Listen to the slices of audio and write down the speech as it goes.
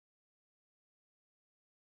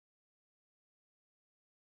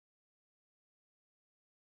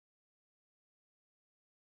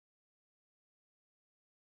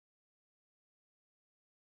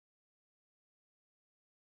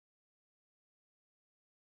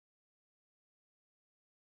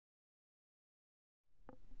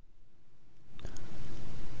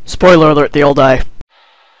Spoiler alert, they all die.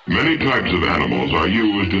 Many types of animals are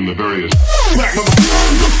used in the various...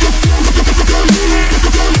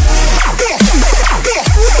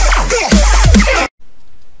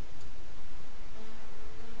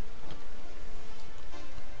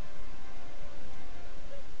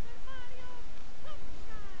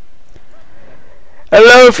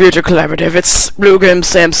 Hello, Future Collaborative, it's Blue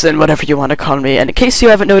Samson, whatever you want to call me, and in case you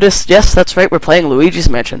haven't noticed, yes, that's right, we're playing Luigi's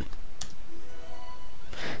Mansion.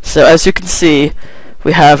 So, as you can see,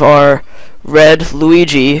 we have our red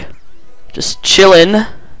Luigi just chillin'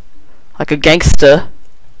 like a gangsta.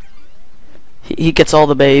 He gets all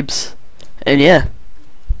the babes, and yeah.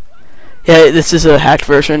 Yeah, this is a hacked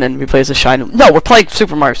version, and we play as a shiny... No, we're playing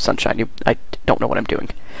Super Mario Sunshine. I don't know what I'm doing.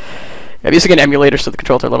 I'm using an emulator, so the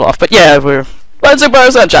controls are a little off, but yeah, we're... Playing Super Mario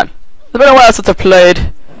Sunshine. It's been a while since I've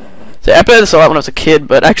played. So I played this a lot when I was a kid,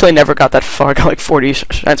 but actually never got that far. I got like 40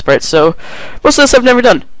 shine sprites, so most of this I've never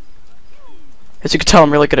done. As you can tell,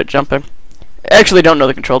 I'm really good at jumping. I actually don't know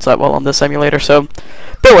the controls that well on this emulator, so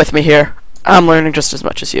bear with me here. I'm learning just as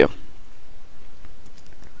much as you.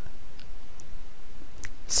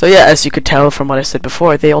 So yeah, as you could tell from what I said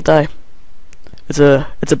before, they all die. It's a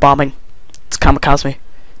bombing. It's kamikaze.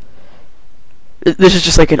 This is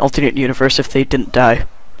just like an alternate universe if they didn't die.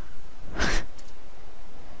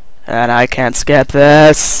 And I can't skip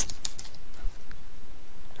this.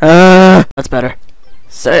 That's better.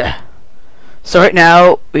 So yeah. So right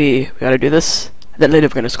now we gotta do this. And then later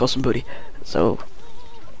we're gonna skull some booty. So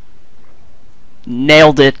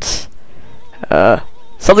nailed it.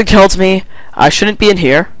 Something tells me I shouldn't be in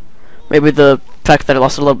here. Maybe the fact that I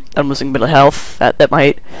lost a little, I'm losing a bit of health. That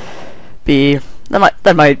might be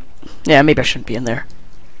that might. Yeah, maybe I shouldn't be in there.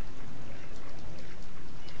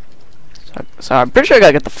 So I'm pretty sure I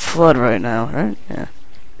gotta get the flood right now, right?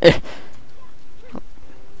 Yeah.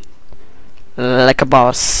 Like a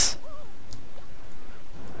boss.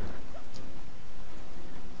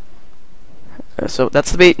 So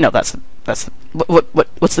that's the B. No, that's the.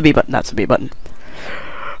 What's the B button? That's the B button.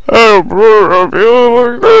 I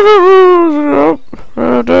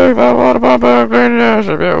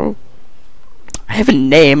have a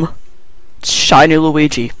name. Shiny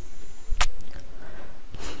Luigi.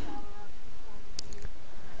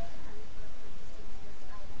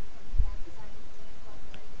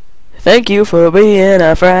 Thank you for being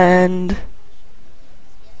a friend.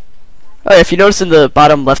 Oh yeah, if you notice in the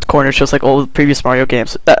bottom left corner it shows like all the previous Mario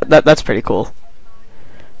games. That's pretty cool.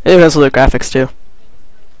 It has other graphics too.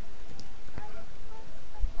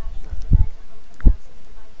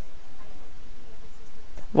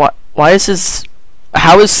 Why is his...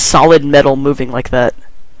 How is solid metal moving like that?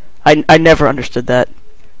 I never understood that.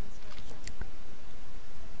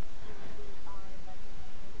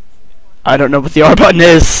 I don't know what the R button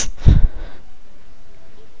is.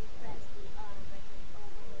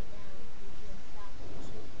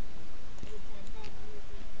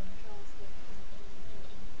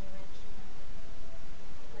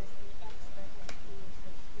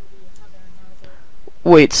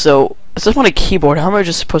 Wait, so is this on a keyboard? How am I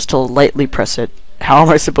just supposed to lightly press it? How am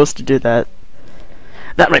I supposed to do that?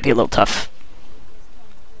 That might be a little tough.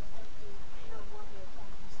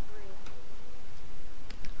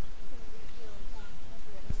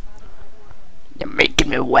 You're making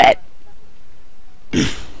me wet.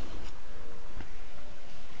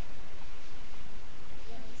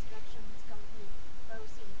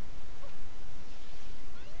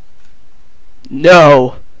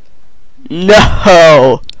 No.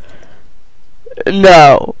 No.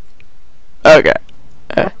 No. Okay.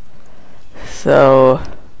 So,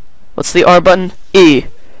 what's the R button? E.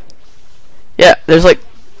 Yeah, there's like...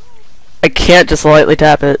 I can't just lightly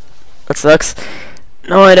tap it. That sucks.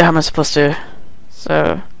 No idea how am I supposed to...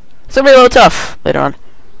 So... It's gonna be a little tough later on.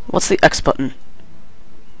 What's the X button?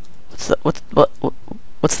 What's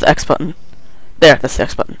the X button? There, that's the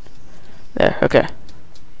X button. There, okay.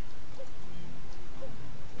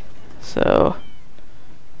 So...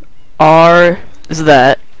 R is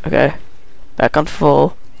that. Okay. Back on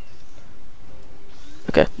full.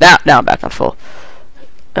 Okay, now I'm back on full.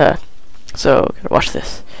 So watch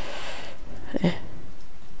this.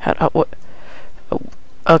 What? Oh,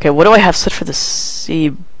 okay, what do I have set for the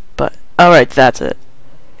C? But all right, that's it.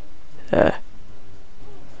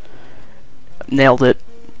 Nailed it.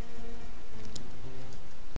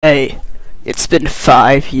 Hey, it's been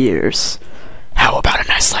 5 years. How about a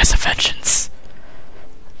nice slice of vengeance?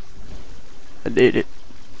 I did it.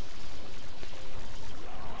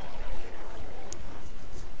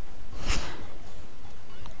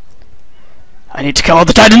 I need to kill all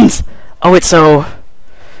the titans! Oh wait, so...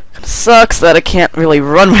 It sucks that I can't really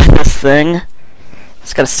run with this thing.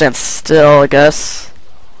 Just gotta stand still, I guess.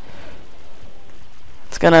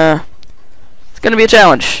 It's gonna be a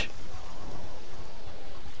challenge.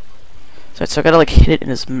 So I gotta like hit it in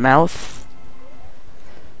his mouth.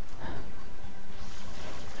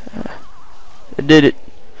 I did it.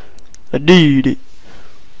 I did it.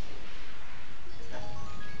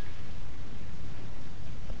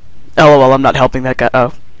 Oh well, I'm not helping that guy.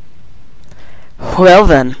 Oh. Well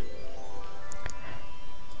then.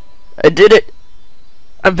 I did it.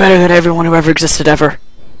 I'm better than everyone who ever existed ever.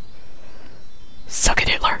 Suck it,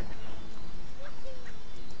 Hitler.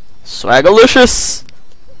 Swagalicious.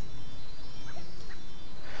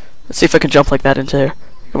 Let's see if I can jump like that into there.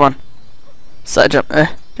 Come on. Side jump. Do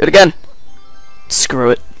it again.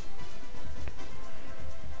 Screw it.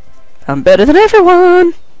 I'm better than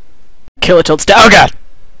everyone. Kill it till it's down. Oh god.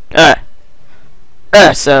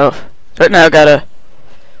 So right now I gotta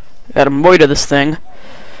moiter this thing.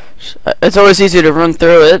 It's always easier to run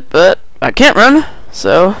through it, but I can't run,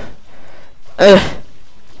 so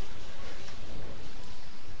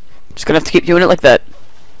just gonna have to keep doing it like that.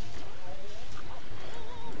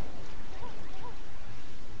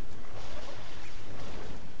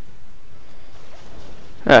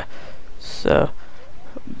 So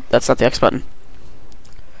that's not the X button.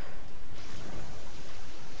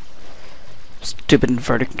 Stupid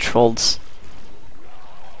inverted controls.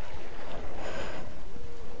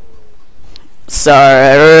 Sorry,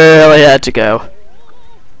 I really had to go.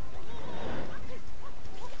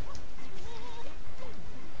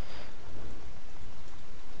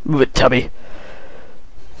 Move it, Tubby.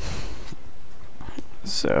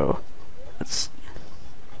 So, that's...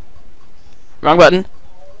 Wrong button.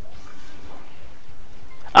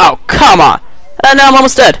 Oh, come on! And now I'm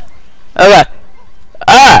almost dead. Okay.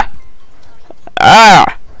 Ah!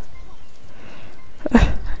 Ah!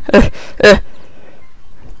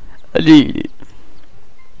 I need it.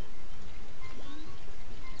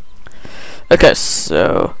 Okay,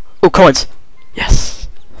 so... Oh, coins! Yes!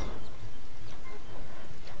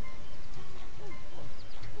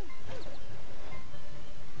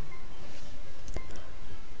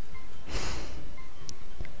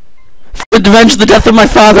 Avenge the death of my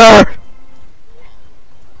father!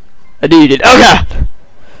 I need it. Oh god!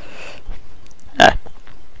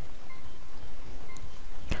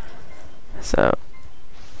 So...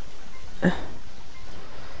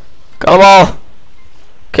 Got them all!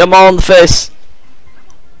 Kill them all in the face!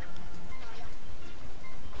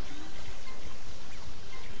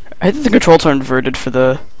 I think the controls are inverted for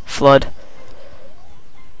the flood.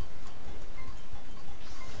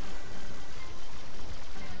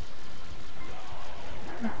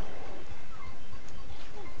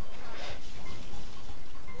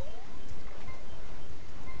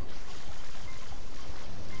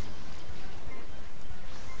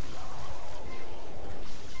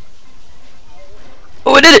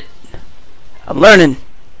 Oh, I did it! I'm learning.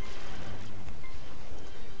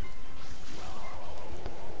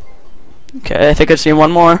 Okay, I think I've seen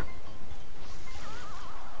one more.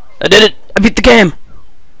 I did it! I beat the game!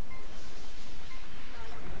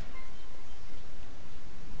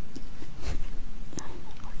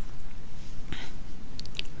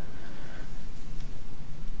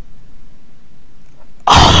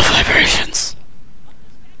 All the vibrations.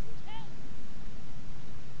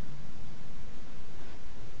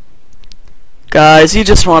 Guys, he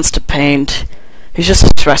just wants to paint. He's just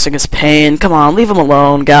expressing his pain. Come on, leave him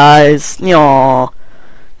alone, guys. Nyo.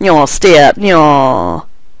 Nyo, step. Nyo.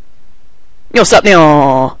 Nyo, stop.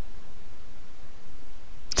 Nyo.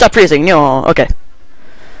 Stop freezing. Nyo. Okay.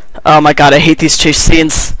 Oh my god, I hate these chase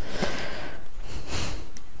scenes.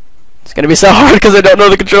 It's gonna be so hard because I don't know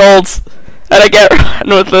the controls. And I get run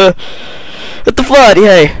with the flood.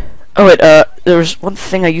 Yay. Oh wait, there was one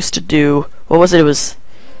thing I used to do. What was it? It was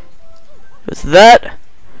that,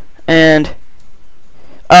 and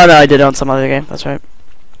oh no, I did it on some other game. That's right.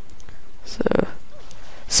 So,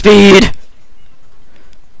 speed.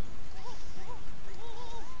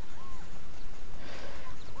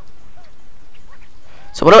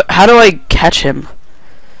 So how do I catch him?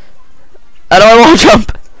 How do I wall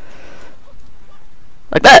jump?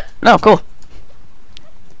 Like that? No, cool.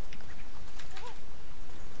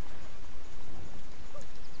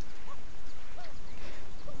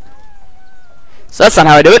 So that's not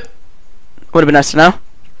how I do it. Would have been nice to know.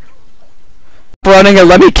 Running and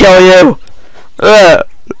let me kill you.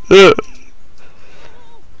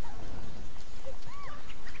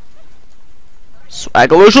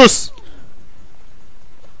 Swagalicious.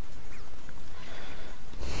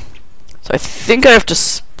 So I think I have to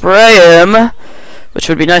spray him, which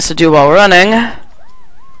would be nice to do while running.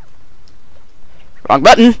 Wrong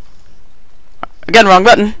button. Again, wrong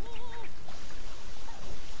button.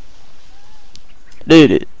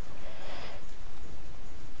 Dude.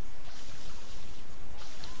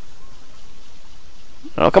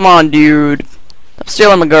 Oh, come on, dude. Stop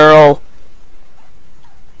stealing my girl.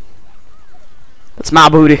 That's my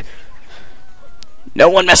booty. No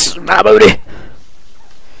one messes with my booty.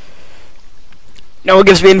 No one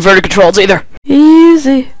gives me inverted controls either.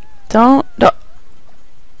 Easy. Don't.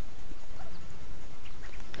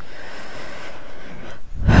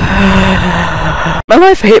 My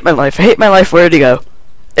life, I hate my life. I hate my life. Where'd he go?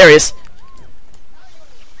 There he is.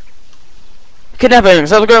 Kidnapping.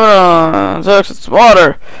 Something's going on. It's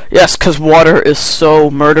water. Yes, because water is so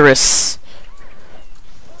murderous.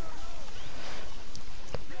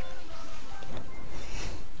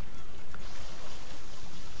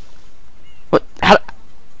 What? How?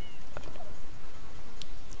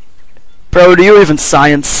 Bro, do you even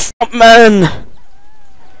science? Oh, man.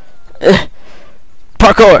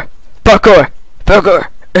 Parkour. Parkour. Parkour.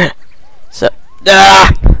 So.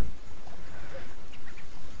 Ah!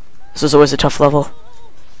 This is always a tough level.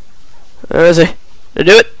 Where is he? Did I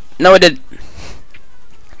do it? No, I didn't.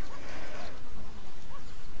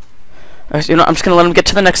 You know, I'm just gonna let him get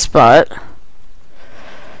to the next spot.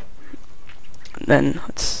 Then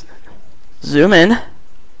let's zoom in.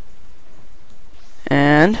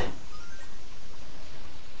 And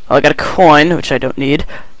oh, I got a coin, which I don't need.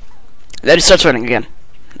 Then he starts running again.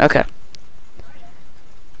 Okay.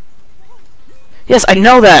 Yes, I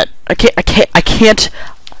know that. I can't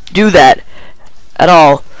do that at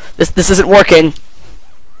all. This isn't working.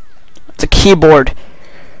 It's a keyboard.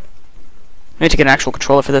 I need to get an actual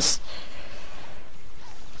controller for this.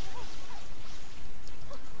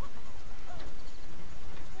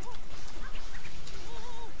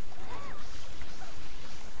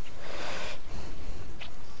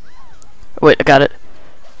 Wait, I got it.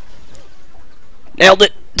 Nailed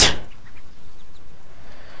it.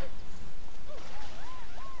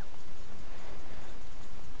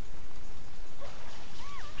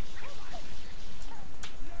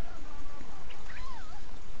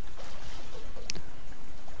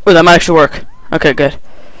 Oh, that might actually work. Okay, good.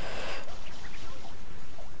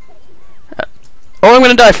 Or I'm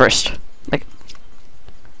gonna die first. Like,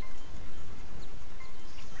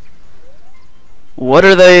 what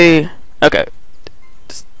are they? Okay.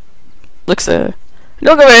 Just looks look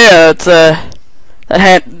over here. It's that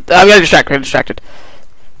hand. I'm getting distracted. I'm distracted.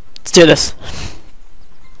 Let's do this.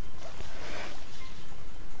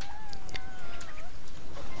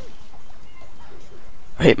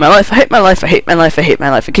 I hate my life, I hate my life, I hate my life, I hate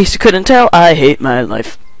my life. In case you couldn't tell, I hate my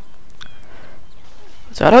life.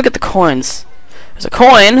 So how do I get the coins? There's a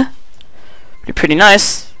coin. Pretty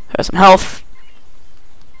nice. Has some health.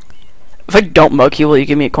 If I don't mug you, will you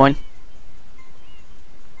give me a coin?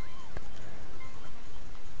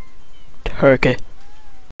 Turkey.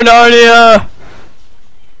 Narnia!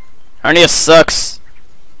 Narnia sucks.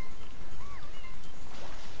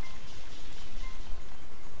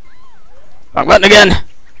 Wrong button again.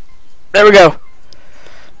 There we go.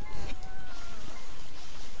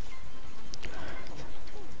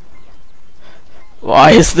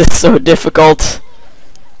 Why is this so difficult?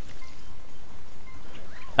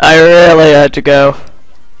 I really had to go.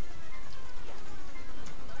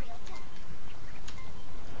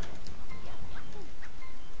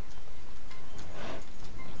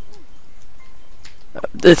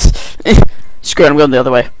 It's screw it, I'm going the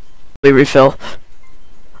other way. We refill.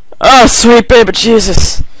 Oh, sweet baby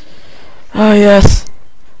Jesus. Oh, yes.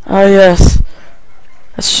 Oh, yes.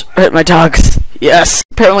 Let's hit my dogs. Yes.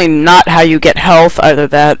 Apparently not how you get health, either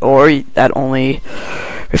that or that only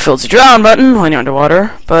refills the drown button when you're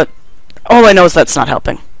underwater, but all I know is that's not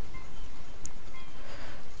helping.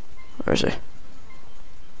 Where is he?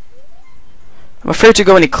 I'm afraid to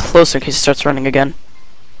go any closer in case he starts running again.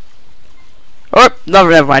 Or, no,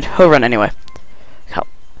 never mind. He'll run anyway. How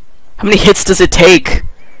many hits does it take?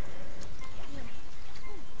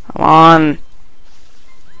 Come on.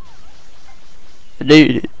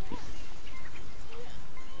 Dude.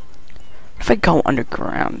 What if I go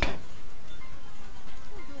underground?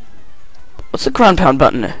 What's the ground pound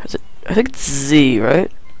button? Is it? I think it's Z,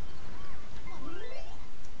 right?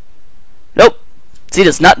 Nope. Z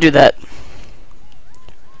does not do that.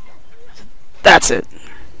 That's it.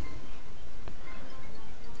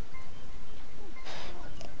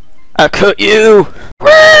 I cut you! Woo!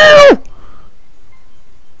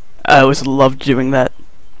 I always loved doing that.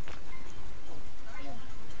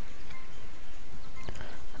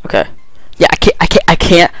 Okay. Yeah, I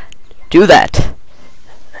can't do that.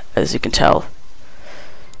 As you can tell.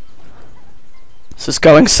 This is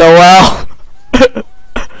going so well.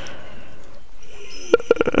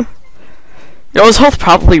 know his health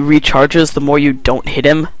probably recharges the more you don't hit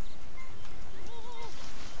him.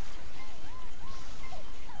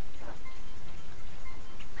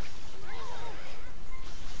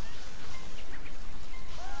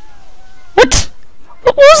 What?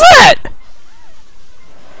 What was that?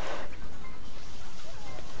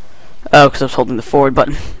 Oh, because I was holding the forward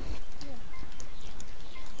button.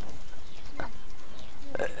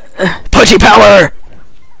 Punchy power!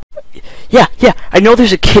 Yeah, I know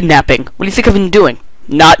there's a kidnapping. What do you think I've been doing?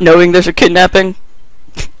 Not knowing there's a kidnapping?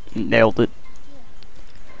 Nailed it.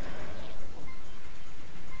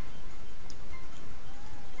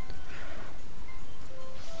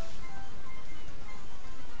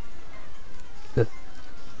 Okay.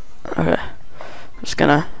 I'm just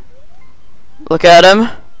gonna look at him.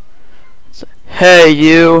 Hey,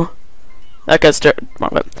 you. That guy's dirty.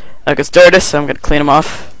 That guy's dirty, so I'm gonna clean him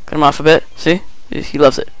off. Clean him off a bit. See? He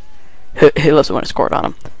loves it. He loves it when I squirt on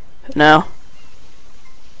him. Now.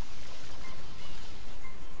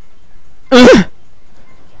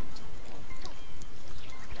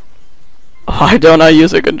 Why don't I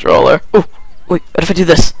use a controller? Ooh, wait, what if I do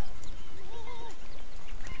this?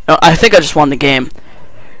 No, I think I just won the game.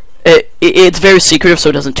 It's very secretive, so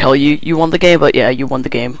it doesn't tell you you won the game, but yeah, you won the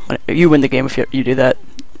game. You win the game if you do that.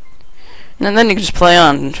 And then you can just play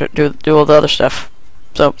on and do all the other stuff.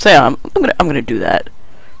 So yeah, I'm gonna do that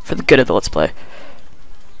for the good of the Let's Play.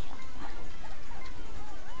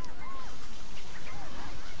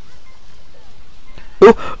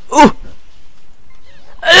 Ooh!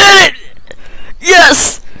 I did it!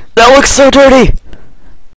 Yes! That looks so dirty!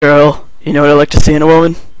 Girl, you know what I like to see in a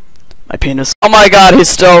woman? My penis. Oh my god, he's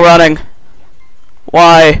still running.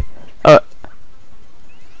 Why? Oh,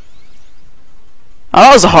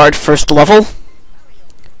 that was a hard first level.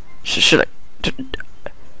 Should I...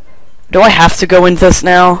 Do I have to go into this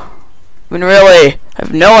now? I mean, really? I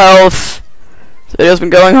have no health. This video's been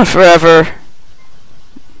going on forever.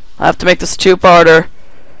 I have to make this a two-parter.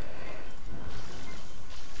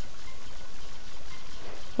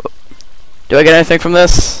 Do I get anything from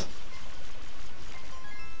this?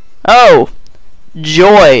 Oh!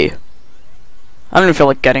 Joy! I don't even feel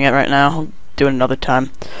like getting it right now. I'll do it another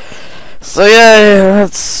time. So yeah,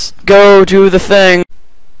 let's go do the thing.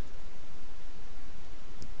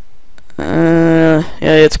 Yeah,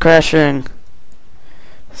 it's crashing.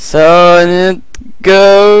 So I need to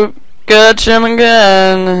go catch him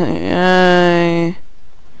again. Yay.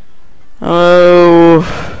 Oh.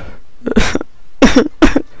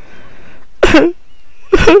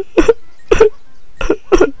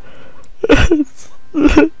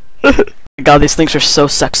 God, these things are so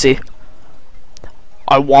sexy.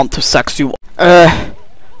 I want to sex you. I'm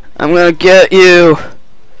gonna get you.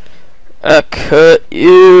 Cut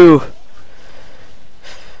you.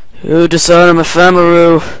 You disarm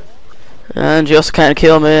ephemeru. And you also kinda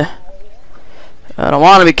kill me. I don't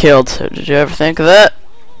want to be killed. Did you ever think of that?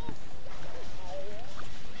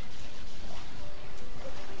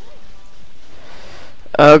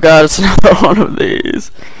 Oh god, it's another one of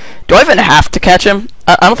these. Do I even have to catch him?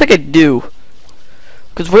 I don't think I do.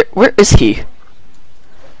 Cause where is he?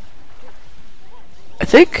 I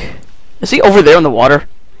think... Is he over there in the water?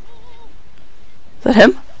 Is that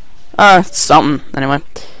him? It's something. Anyway.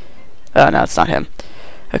 No, it's not him.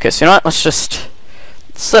 Okay, so you know what? Let's just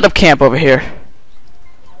set up camp over here.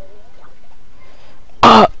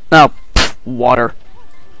 No, water.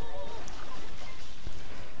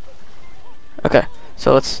 Okay,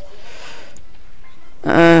 so let's...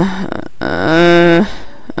 I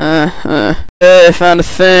found a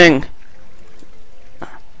thing.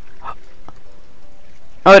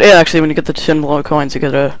 Oh, yeah, actually, when you get the 10 below coins, you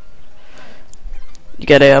get a...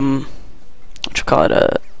 what you call it,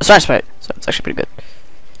 a science fight. So it's actually pretty good.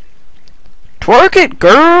 Twerk it,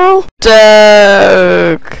 girl!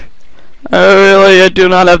 Attack! Oh, really? I do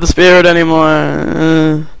not have the spirit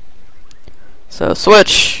anymore. So,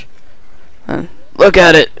 switch. And look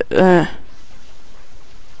at it.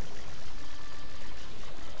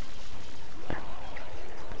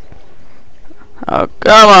 Oh,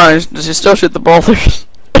 come on. Does he still shoot the boulders?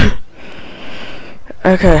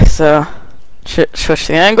 Okay, so switch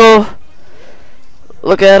the angle.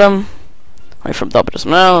 Look at him. Wait from top of his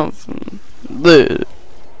mouth. Bleh.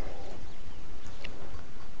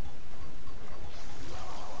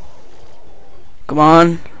 Come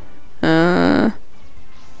on.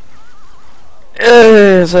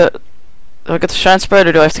 Is it? Do I get the shine sprite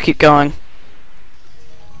or do I have to keep going?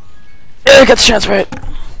 Yeah, I got the shine sprite.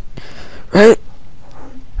 Right?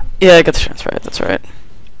 Yeah, I got the shine sprite. That's right.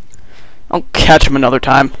 I'll catch him another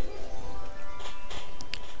time.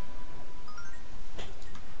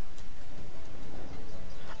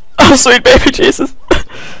 Oh, sweet baby Jesus.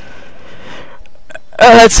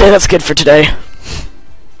 I'd say that's good for today.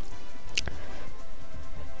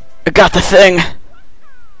 I got the thing.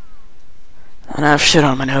 And I have shit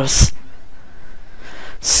on my nose.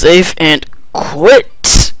 Save and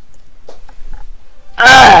quit.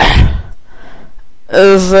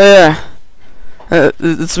 It's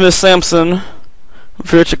Miss Samson,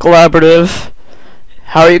 Virtual Collaborative.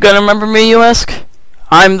 How are you gonna remember me, you ask?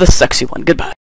 I'm the sexy one. Goodbye.